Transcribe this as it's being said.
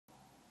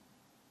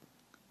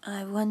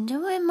I wonder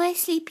where my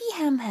sleepy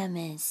ham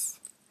is.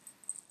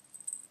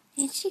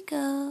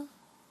 Ichigo.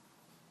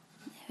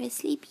 There is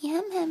sleepy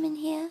ham in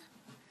here.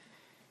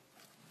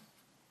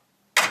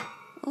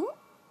 Oh,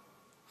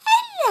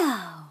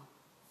 hello.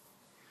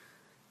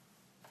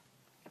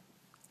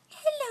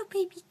 Hello,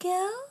 baby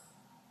girl.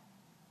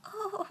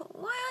 Oh,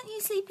 why aren't you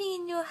sleeping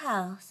in your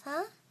house,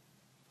 huh?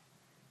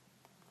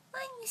 Why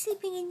aren't you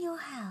sleeping in your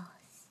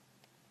house?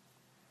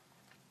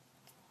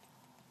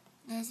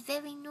 That's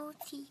very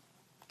naughty.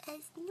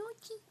 That's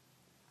naughty.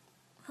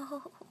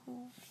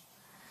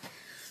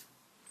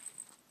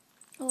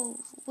 Oh,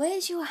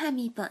 where's your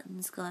hammy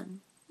buttons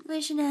gone?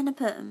 Where's your Nana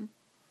put them?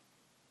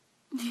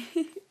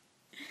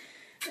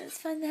 Let's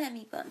find the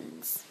hammy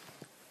buttons.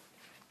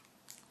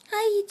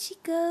 Hi,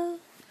 Ichigo.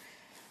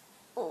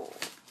 Oh,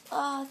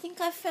 I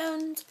think I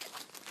found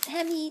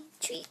hammy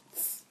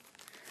treats.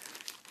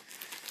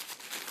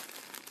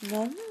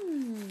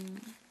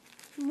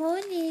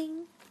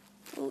 Morning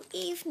or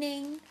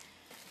evening.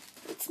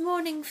 It's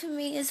morning for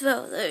me as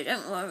well, though,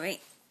 don't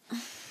worry.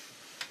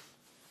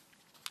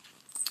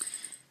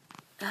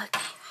 Okay,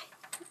 right.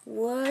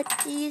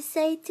 What do you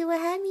say to a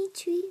hammy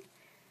treat?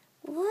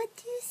 What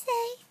do you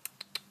say?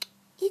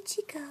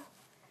 Ichigo.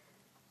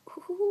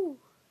 Ooh.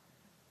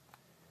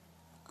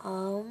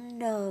 Oh,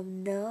 no.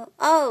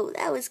 Oh,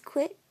 that was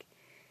quick.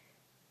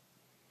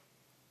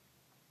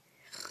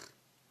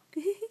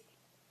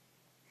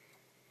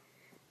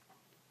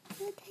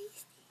 So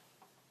tasty.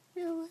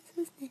 Oh,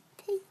 what's that?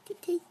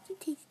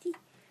 Tasty.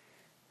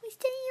 What's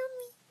that?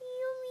 Yummy.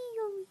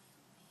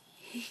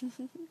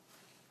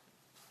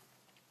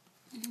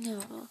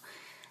 No.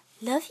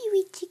 Love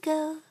you,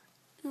 Ichigo.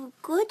 You're a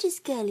gorgeous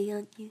girlie,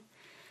 aren't you?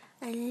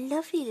 A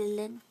lovely little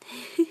one.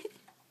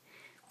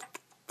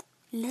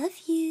 Love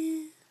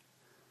you.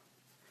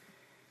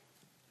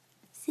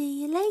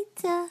 See you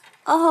later.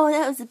 Oh,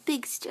 that was a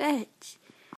big stretch.